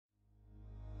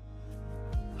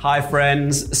Hi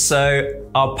friends, so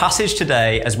our passage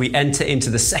today as we enter into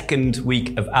the second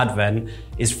week of Advent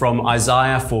is from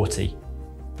Isaiah 40.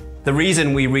 The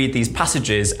reason we read these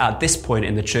passages at this point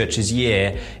in the church's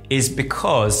year is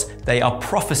because they are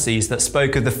prophecies that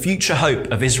spoke of the future hope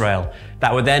of Israel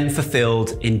that were then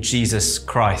fulfilled in Jesus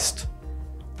Christ.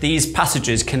 These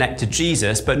passages connect to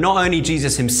Jesus, but not only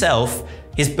Jesus himself,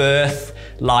 his birth,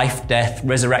 life, death,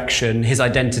 resurrection, his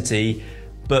identity,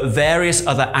 but various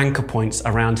other anchor points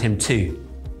around him too.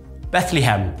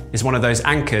 Bethlehem is one of those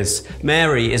anchors.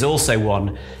 Mary is also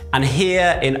one. And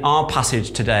here in our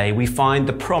passage today, we find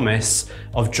the promise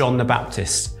of John the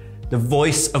Baptist, the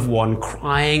voice of one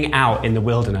crying out in the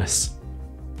wilderness.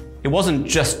 It wasn't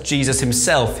just Jesus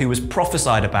himself who was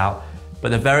prophesied about,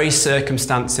 but the very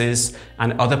circumstances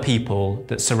and other people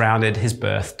that surrounded his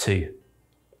birth too.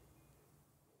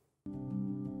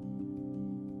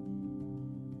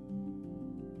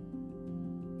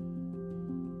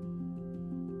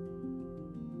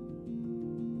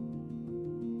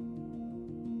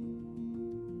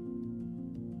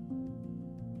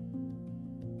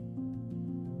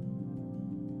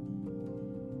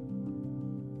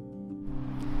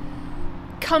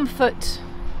 Comfort,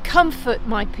 comfort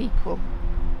my people,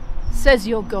 says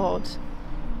your God.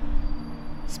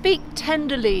 Speak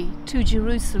tenderly to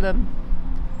Jerusalem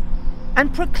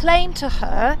and proclaim to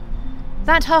her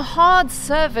that her hard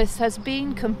service has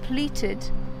been completed,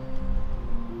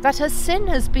 that her sin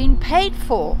has been paid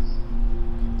for,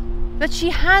 that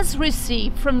she has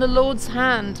received from the Lord's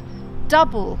hand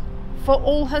double for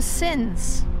all her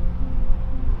sins.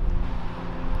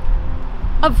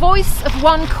 A voice of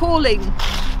one calling,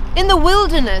 "In the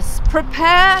wilderness,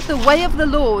 prepare the way of the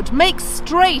Lord, make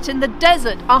straight in the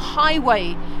desert a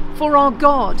highway for our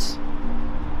God.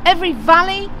 Every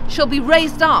valley shall be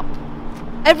raised up,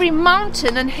 every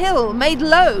mountain and hill made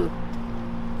low.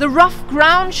 The rough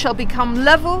ground shall become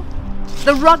level,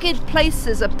 the rugged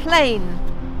places a plain,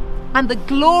 and the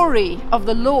glory of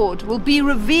the Lord will be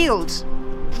revealed,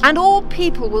 and all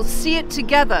people will see it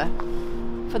together.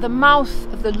 For the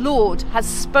mouth of the Lord has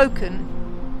spoken."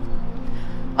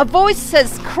 A voice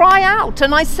says, "Cry out."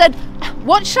 And I said,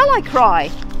 "What shall I cry?"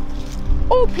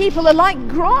 All people are like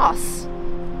grass,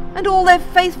 and all their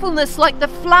faithfulness like the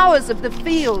flowers of the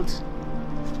field.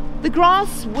 The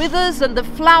grass withers and the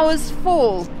flowers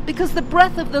fall, because the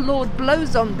breath of the Lord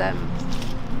blows on them.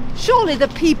 Surely the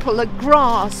people are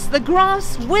grass, the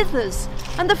grass withers,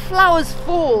 and the flowers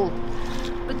fall,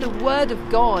 but the word of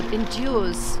God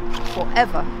endures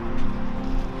forever.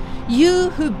 You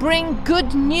who bring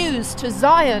good news to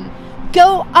Zion,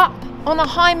 go up on a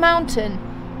high mountain.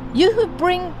 You who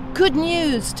bring good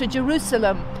news to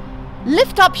Jerusalem,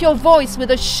 lift up your voice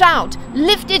with a shout.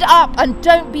 Lift it up and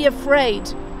don't be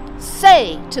afraid.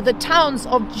 Say to the towns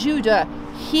of Judah,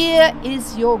 "Here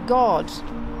is your God."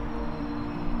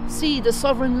 See, the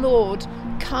sovereign Lord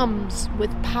comes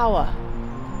with power,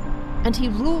 and he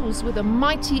rules with a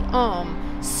mighty arm.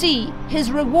 See, his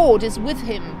reward is with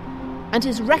him, and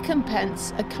his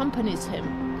recompense accompanies him.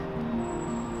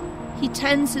 He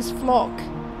tends his flock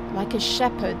like a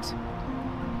shepherd.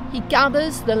 He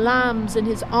gathers the lambs in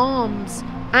his arms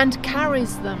and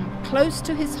carries them close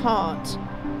to his heart.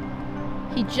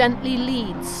 He gently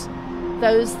leads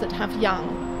those that have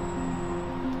young.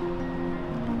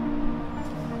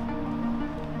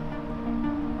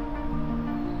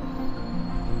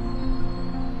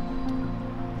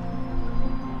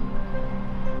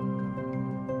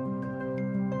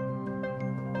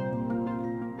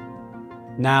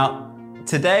 Now,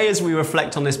 today as we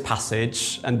reflect on this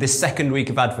passage and this second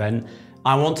week of Advent,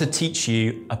 I want to teach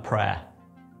you a prayer.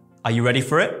 Are you ready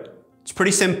for it? It's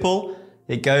pretty simple.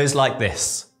 It goes like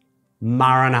this: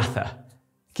 Maranatha.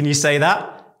 Can you say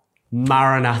that?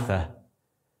 Maranatha.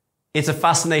 It's a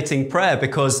fascinating prayer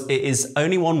because it is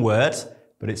only one word,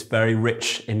 but it's very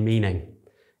rich in meaning.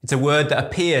 It's a word that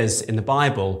appears in the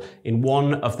Bible in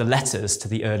one of the letters to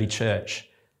the early church.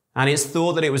 And it's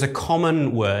thought that it was a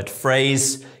common word,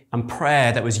 phrase, and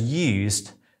prayer that was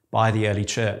used by the early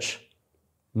church.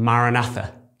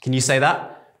 Maranatha. Can you say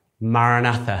that?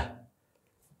 Maranatha.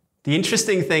 The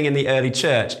interesting thing in the early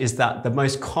church is that the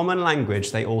most common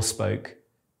language they all spoke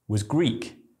was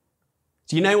Greek.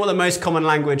 Do you know what the most common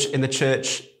language in the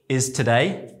church is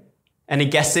today? Any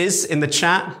guesses in the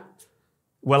chat?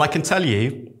 Well, I can tell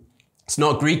you, it's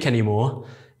not Greek anymore,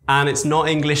 and it's not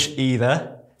English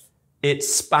either.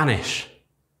 It's Spanish.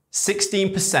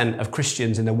 16% of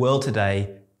Christians in the world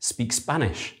today speak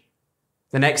Spanish.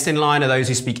 The next in line are those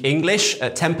who speak English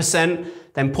at 10%,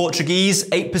 then Portuguese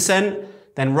 8%,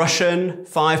 then Russian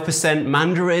 5%,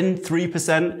 Mandarin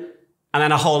 3%, and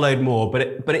then a whole load more.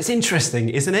 But it's interesting,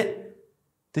 isn't it?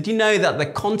 Did you know that the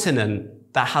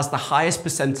continent that has the highest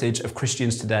percentage of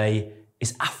Christians today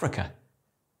is Africa?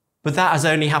 But that has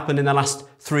only happened in the last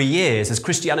 3 years as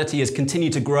Christianity has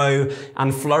continued to grow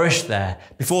and flourish there.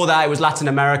 Before that, it was Latin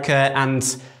America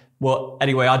and, well,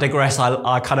 anyway, I digress.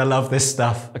 I kind of love this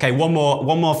stuff. Okay, one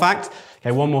more fact.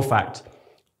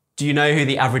 Do you know who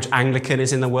the average Anglican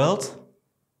is in the world?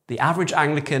 The average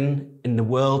Anglican in the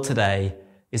world today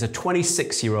is a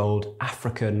 26-year-old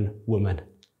African woman.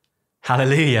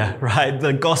 Hallelujah, right?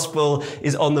 The gospel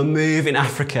is on the move in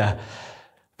Africa.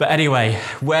 But anyway,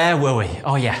 where were we?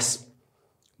 Oh yes,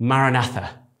 Maranatha.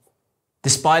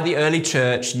 Despite the early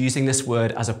church using this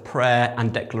word as a prayer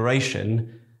and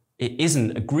declaration, it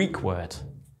isn't a Greek word.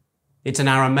 It's an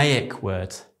Aramaic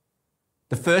word.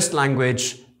 The first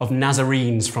language of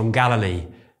Nazarenes from Galilee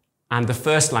and the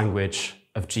first language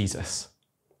of Jesus.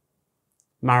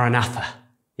 Maranatha.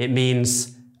 It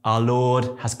means our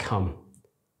Lord has come.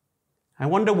 I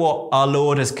wonder what our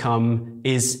Lord has come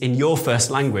is in your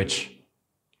first language.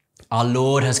 Our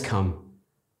Lord has come.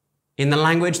 In the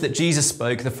language that Jesus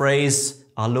spoke, the phrase,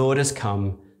 our Lord has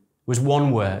come, was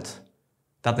one word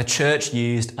that the church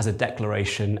used as a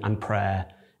declaration and prayer,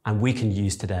 and we can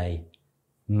use today,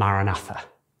 Maranatha.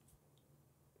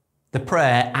 The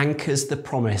prayer anchors the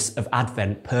promise of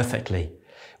Advent perfectly.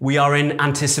 We are in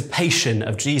anticipation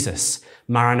of Jesus,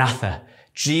 Maranatha.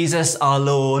 Jesus, our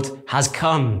Lord, has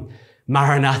come,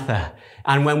 Maranatha.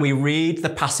 And when we read the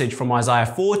passage from Isaiah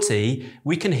 40,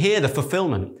 we can hear the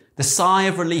fulfillment, the sigh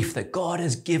of relief that God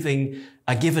has given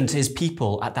to his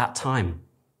people at that time.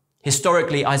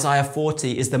 Historically, Isaiah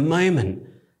 40 is the moment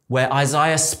where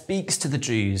Isaiah speaks to the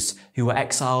Jews who were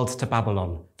exiled to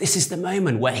Babylon. This is the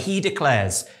moment where he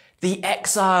declares, the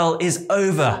exile is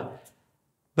over.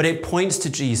 But it points to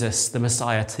Jesus, the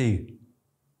Messiah, too.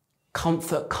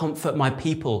 Comfort, comfort my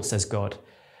people, says God.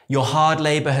 Your hard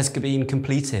labor has been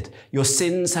completed. Your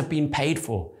sins have been paid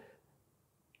for.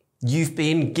 You've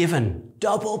been given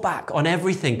double back on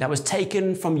everything that was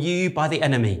taken from you by the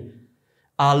enemy.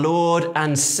 Our Lord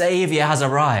and Savior has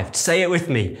arrived. Say it with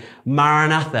me.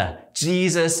 Maranatha.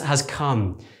 Jesus has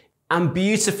come. And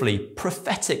beautifully,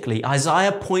 prophetically,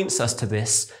 Isaiah points us to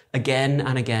this again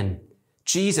and again.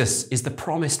 Jesus is the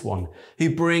promised one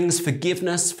who brings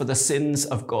forgiveness for the sins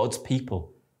of God's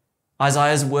people.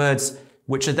 Isaiah's words,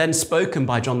 which are then spoken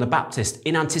by John the Baptist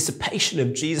in anticipation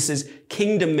of Jesus'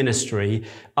 kingdom ministry,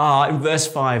 are, in verse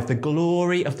 5, the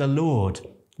glory of the Lord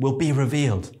will be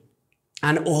revealed,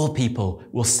 and all people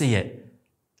will see it.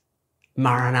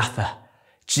 Maranatha,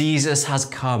 Jesus has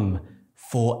come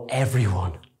for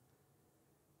everyone.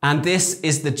 And this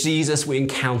is the Jesus we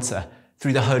encounter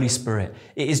through the Holy Spirit.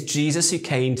 It is Jesus who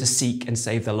came to seek and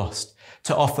save the lost,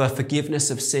 to offer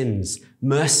forgiveness of sins,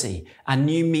 mercy, and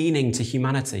new meaning to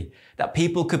humanity, that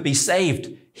people could be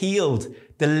saved, healed,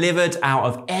 delivered out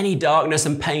of any darkness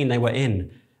and pain they were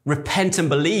in. Repent and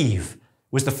believe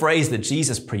was the phrase that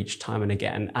Jesus preached time and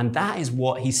again, and that is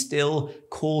what he still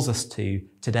calls us to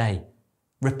today.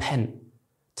 Repent.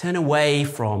 Turn away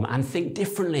from and think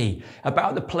differently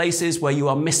about the places where you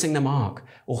are missing the mark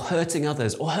or hurting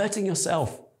others or hurting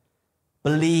yourself.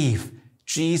 Believe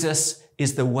Jesus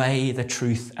is the way, the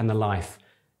truth, and the life.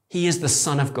 He is the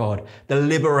Son of God, the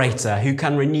liberator who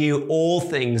can renew all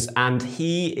things, and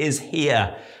he is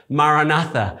here.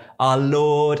 Maranatha, our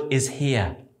Lord is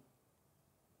here.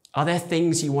 Are there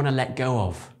things you want to let go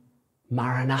of?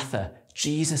 Maranatha,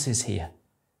 Jesus is here.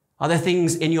 Are there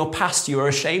things in your past you are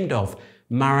ashamed of?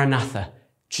 Maranatha,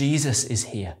 Jesus is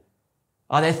here.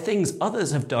 Are there things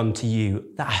others have done to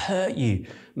you that hurt you?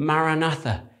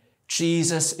 Maranatha,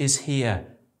 Jesus is here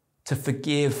to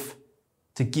forgive,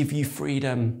 to give you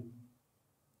freedom.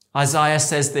 Isaiah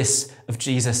says this of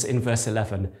Jesus in verse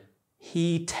 11.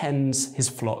 He tends his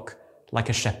flock like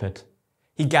a shepherd.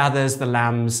 He gathers the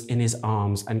lambs in his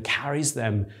arms and carries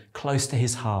them close to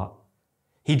his heart.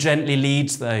 He gently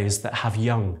leads those that have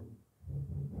young.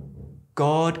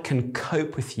 God can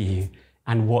cope with you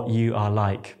and what you are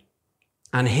like.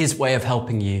 And his way of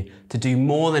helping you to do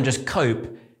more than just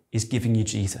cope is giving you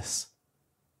Jesus.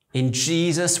 In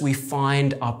Jesus, we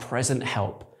find our present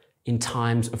help in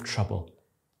times of trouble.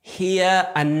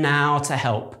 Here and now to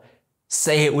help.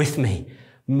 Say it with me.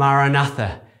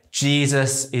 Maranatha,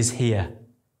 Jesus is here.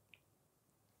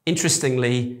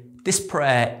 Interestingly, this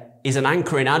prayer is an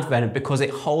anchor in Advent because it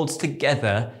holds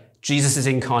together Jesus'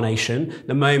 incarnation,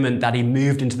 the moment that he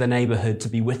moved into the neighborhood to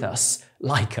be with us,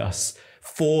 like us,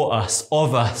 for us,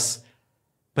 of us.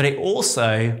 But it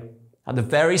also, at the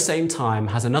very same time,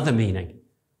 has another meaning.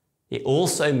 It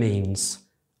also means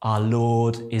our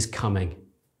Lord is coming.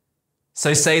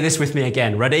 So say this with me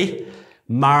again. Ready?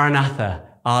 Maranatha,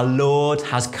 our Lord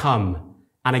has come.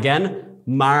 And again,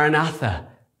 Maranatha,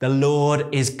 the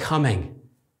Lord is coming.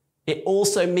 It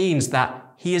also means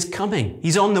that he is coming.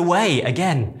 He's on the way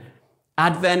again.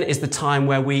 Advent is the time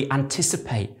where we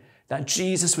anticipate that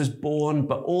Jesus was born,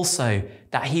 but also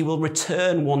that he will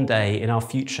return one day in our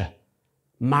future.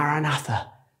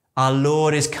 Maranatha, our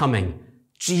Lord is coming.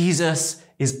 Jesus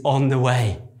is on the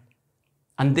way.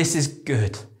 And this is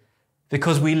good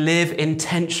because we live in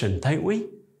tension, don't we?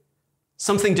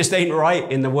 Something just ain't right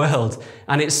in the world.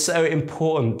 And it's so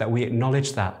important that we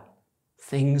acknowledge that.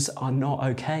 Things are not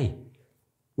okay.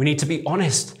 We need to be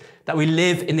honest that we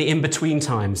live in the in-between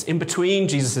times, in between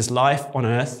Jesus' life on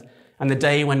earth and the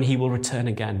day when he will return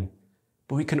again.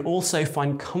 But we can also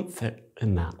find comfort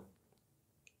in that.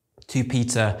 2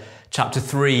 Peter chapter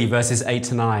 3, verses 8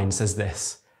 to 9 says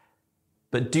this,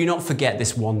 "But do not forget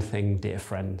this one thing, dear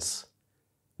friends.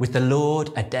 With the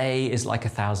Lord, a day is like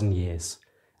 1,000 years,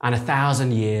 and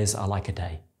 1,000 years are like a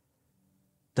day.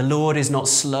 The Lord is not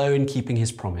slow in keeping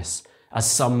his promise, as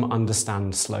some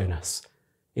understand slowness.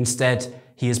 Instead,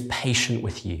 he is patient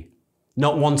with you,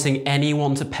 not wanting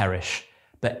anyone to perish,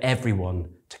 but everyone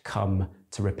to come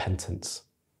to repentance."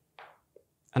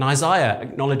 And Isaiah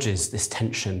acknowledges this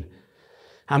tension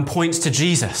and points to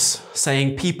Jesus,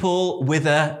 saying, "People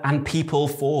wither and people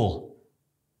fall,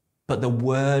 but the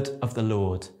word of the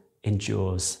Lord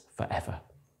endures forever."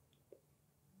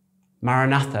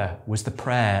 Maranatha was the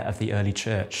prayer of the early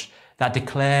church that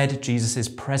declared Jesus'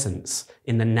 presence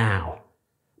in the now,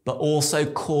 but also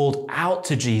called out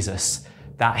to Jesus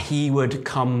that he would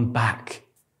come back.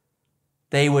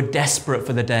 They were desperate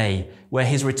for the day where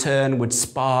his return would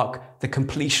spark the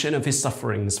completion of his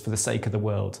sufferings for the sake of the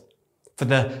world, for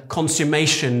the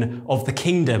consummation of the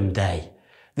kingdom day,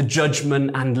 the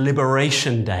judgment and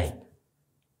liberation day.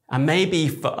 And maybe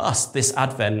for us this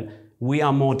Advent, we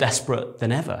are more desperate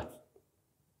than ever.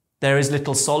 There is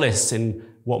little solace in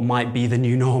what might be the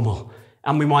new normal,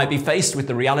 and we might be faced with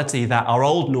the reality that our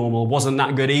old normal wasn't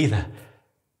that good either.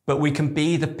 But we can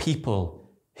be the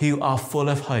people who are full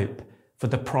of hope for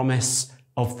the promise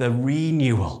of the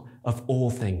renewal of all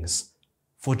things,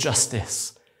 for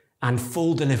justice and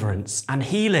full deliverance and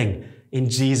healing in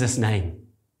Jesus' name.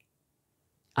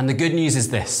 And the good news is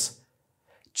this: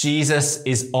 Jesus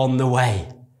is on the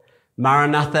way.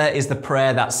 Maranatha is the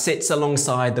prayer that sits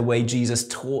alongside the way Jesus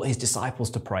taught his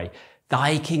disciples to pray,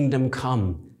 "Thy kingdom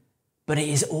come." But it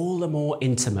is all the more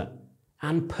intimate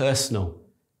and personal,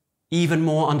 even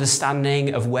more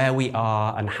understanding of where we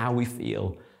are and how we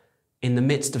feel. In the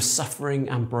midst of suffering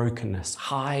and brokenness,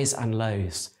 highs and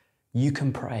lows, you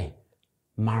can pray,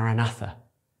 "Maranatha,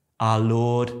 our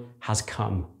Lord has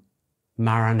come.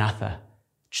 Maranatha,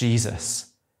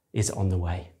 Jesus is on the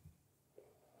way."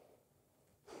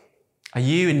 Are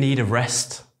you in need of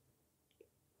rest?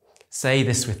 Say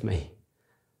this with me,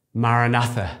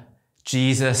 "Maranatha,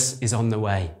 Jesus is on the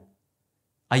way."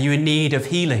 Are you in need of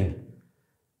healing?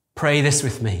 Pray this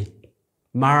with me,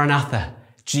 "Maranatha,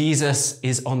 Jesus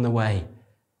is on the way."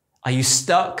 Are you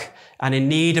stuck and in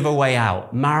need of a way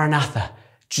out? Maranatha,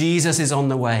 Jesus is on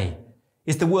the way.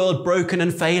 Is the world broken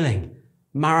and failing?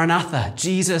 Maranatha,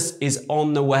 Jesus is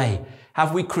on the way.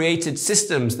 Have we created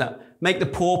systems that make the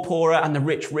poor poorer and the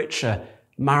rich richer?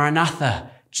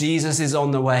 Maranatha, Jesus is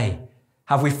on the way.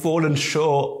 Have we fallen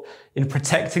short in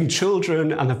protecting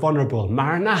children and the vulnerable?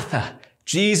 Maranatha,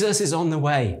 Jesus is on the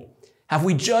way. Have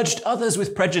we judged others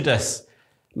with prejudice?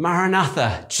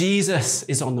 Maranatha, Jesus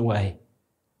is on the way.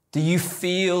 Do you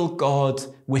feel God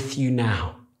with you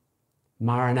now?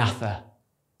 Maranatha,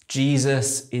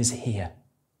 Jesus is here.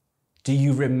 Do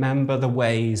you remember the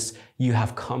ways you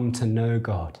have come to know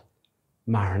God?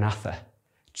 Maranatha,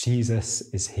 Jesus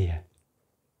is here.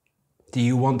 Do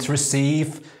you want to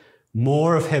receive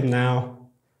more of him now?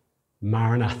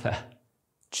 Maranatha,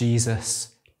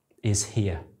 Jesus is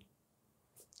here.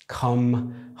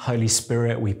 Come, Holy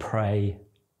Spirit, we pray.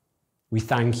 We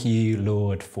thank you,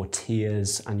 Lord, for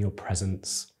tears and your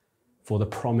presence, for the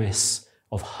promise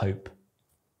of hope.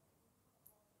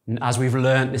 And as we've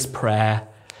learnt this prayer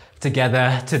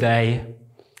together today,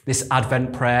 this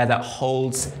Advent prayer that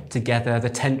holds together the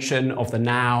tension of the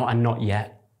now and not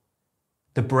yet,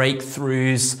 the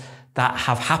breakthroughs that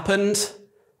have happened,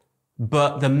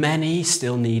 but the many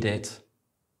still needed,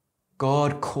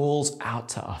 God calls out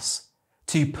to us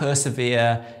to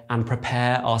persevere and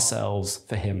prepare ourselves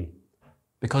for him,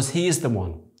 because he is the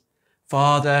one,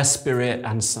 Father, Spirit,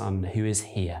 and Son, who is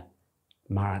here,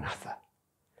 Maranatha,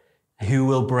 who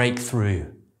will break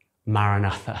through,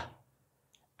 Maranatha,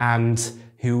 and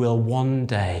who will one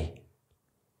day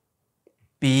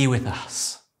be with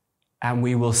us, and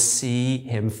we will see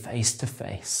him face to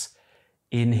face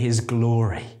in his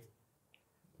glory,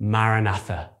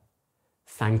 Maranatha.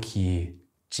 Thank you,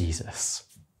 Jesus.